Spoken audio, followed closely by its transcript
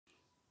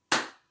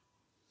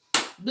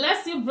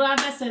Bless you,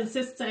 brothers and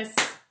sisters.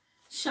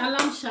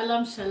 Shalom,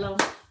 shalom, shalom.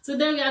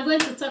 Today we are going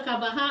to talk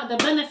about how the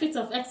benefits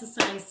of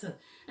exercise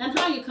and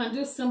how you can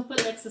do simple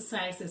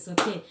exercises.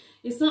 Okay,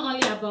 it's not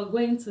only about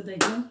going to the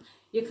gym.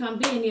 You can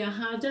be in your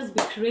house, just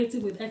be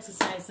creative with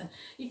exercising.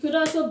 You could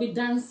also be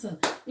dancing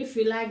if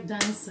you like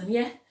dancing.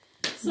 Yeah.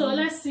 So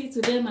let's see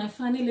today my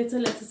funny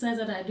little exercise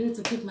that I do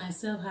to keep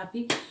myself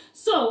happy.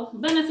 So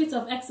benefits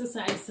of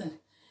exercising.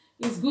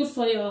 It's good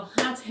for your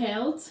heart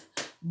health,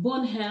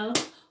 bone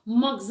health,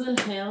 muscle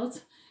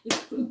health.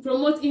 It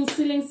promotes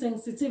insulin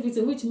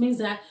sensitivity, which means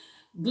that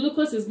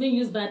glucose is being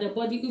used by the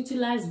body,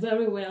 utilized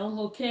very well,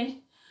 okay?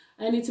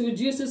 And it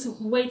reduces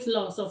weight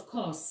loss, of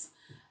course.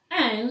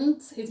 And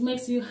it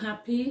makes you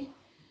happy,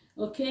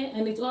 okay?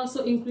 And it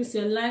also increases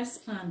your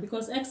lifespan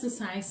because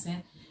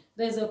exercising,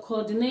 there's a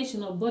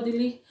coordination of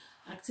bodily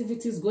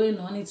activities going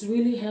on. It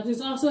really helps.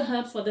 It also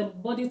helps for the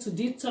body to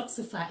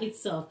detoxify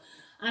itself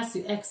as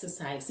you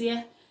exercise,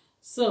 yeah?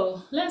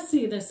 So let's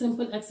see the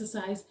simple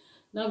exercise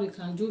that we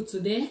can do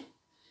today.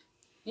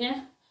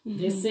 Yeah,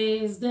 This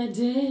is the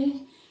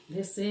day.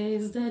 This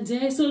is the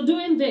day. So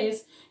doing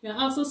this, you're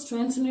also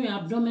strengthening your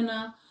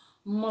abdominal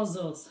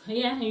muscles.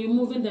 Yeah, and you're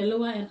moving the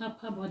lower and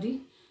upper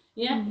body.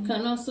 Yeah, you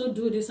can also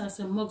do this as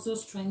a muscle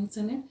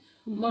strengthening.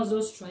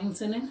 Muscle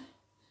strengthening.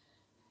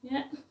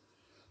 Yeah.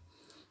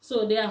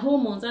 So there are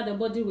hormones that the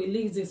body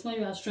releases when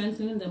you are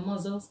strengthening the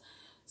muscles.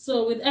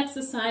 So with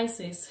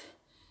exercises,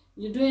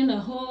 you're doing a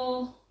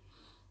whole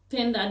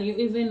thing that you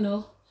even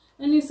know.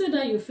 And you see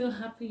that you feel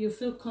happy, you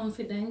feel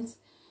confident.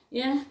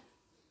 Yeah.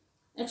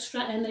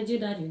 Extra energy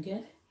that you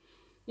get.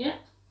 Yeah.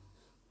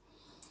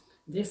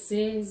 This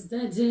is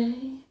the day.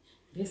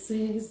 This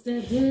is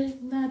the day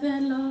that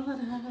the Lord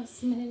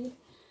has made.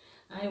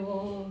 I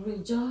will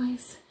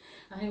rejoice.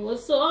 I will.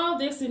 So all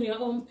this in your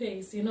own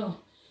pace, you know.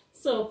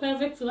 So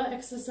pelvic floor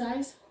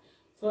exercise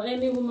for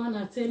any woman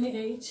at any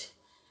age.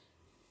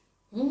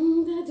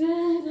 The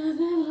day that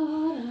the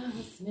Lord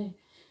has made.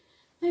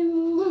 I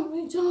will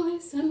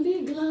rejoice and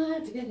be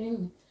glad in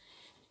it.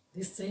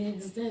 This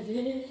is the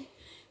day.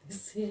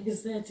 This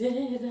is the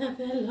day that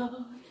the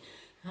Lord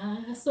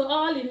has. So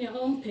all in your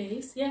own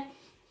pace, yeah.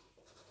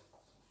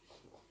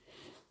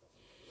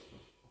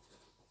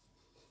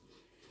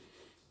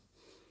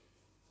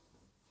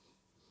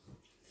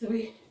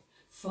 Three,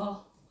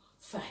 4,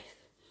 5.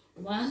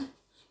 1,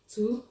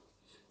 2,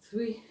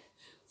 3,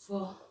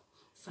 4,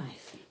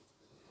 5.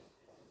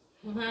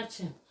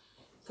 Matching. You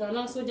can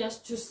also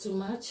just choose to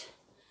match.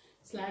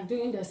 It's like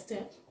doing the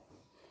step.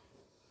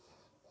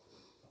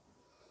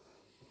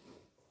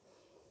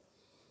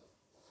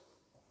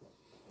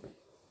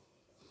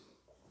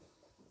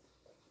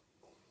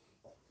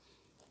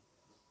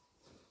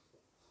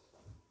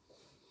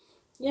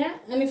 Yeah,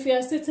 and if you're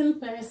a sitting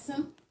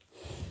person,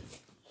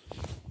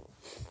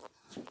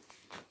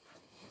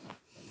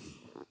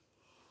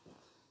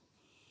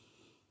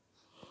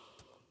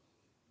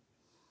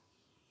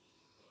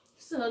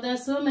 so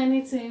there's so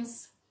many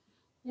things.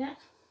 Yeah.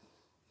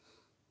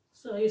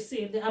 So you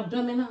see the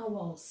abdominal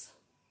walls.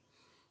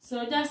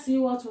 So just see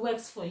what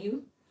works for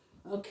you.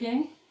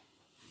 Okay.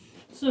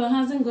 So it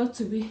hasn't got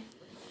to be.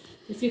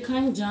 If you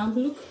can't jump,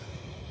 look.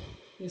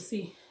 You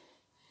see.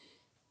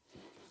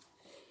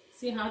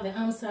 See how the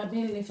arms are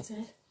being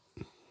lifted.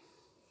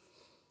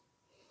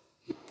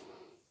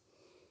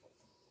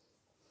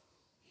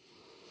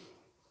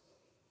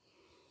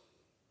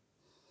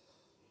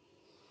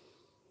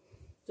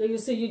 So you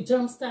see you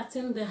jump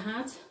starting the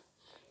heart.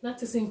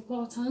 That is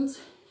important.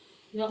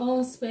 Your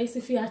own space.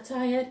 If you are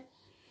tired,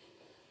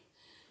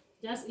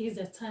 just ease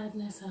the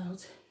tiredness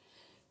out.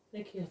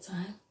 Take your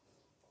time.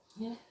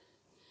 Yeah.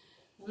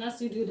 And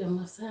as you do the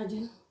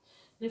massaging,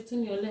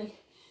 lifting your leg,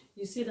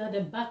 you see that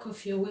the back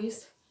of your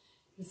waist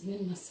is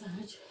being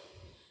massaged.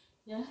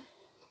 Yeah.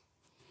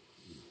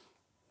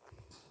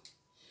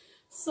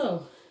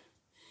 So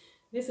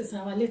this is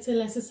our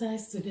little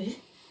exercise today.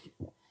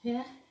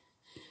 Yeah.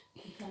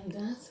 You can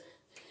dance.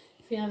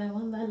 If you are the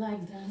one that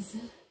like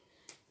dancing,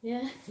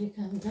 yeah, you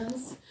can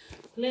dance.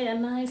 Play a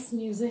nice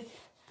music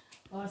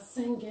or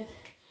sing it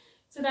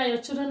so that your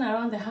children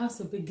around the house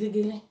will be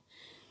giggling.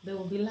 They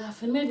will be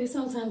laughing. Maybe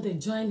sometimes they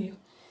join you.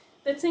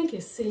 They think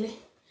it's silly,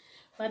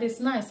 but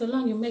it's nice so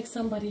long you make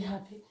somebody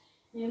happy.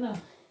 You know,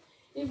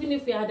 even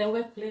if you're at the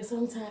workplace,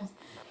 sometimes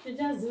you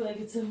just do a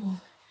little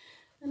more.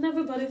 And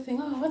everybody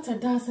think, oh, what a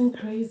dancing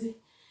crazy,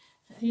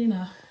 you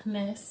know,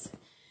 nurse.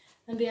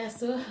 And they are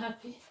so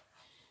happy.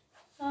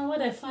 Oh,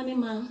 what a funny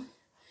mom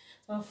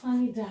or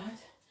funny dad.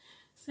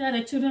 So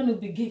the children will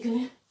be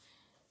giggling.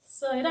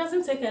 So it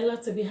doesn't take a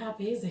lot to be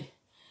happy, is it?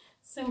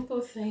 Simple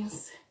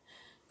things.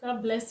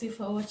 God bless you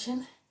for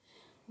watching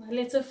my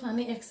little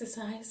funny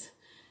exercise.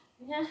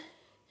 Yeah.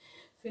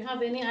 If you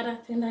have any other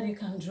thing that you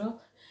can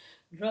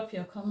drop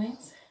your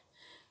comments.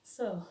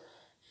 So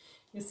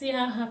you see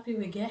how happy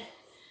we get.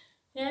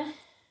 Yeah.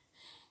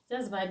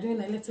 Just by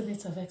doing a little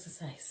bit of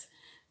exercise.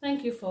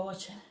 Thank you for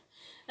watching.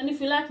 And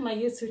if you like my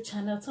YouTube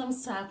channel,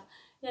 thumbs up.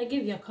 Yeah,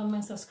 give your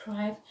comment,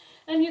 subscribe,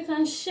 and you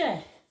can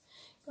share.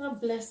 God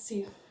bless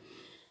you.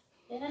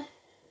 Yeah.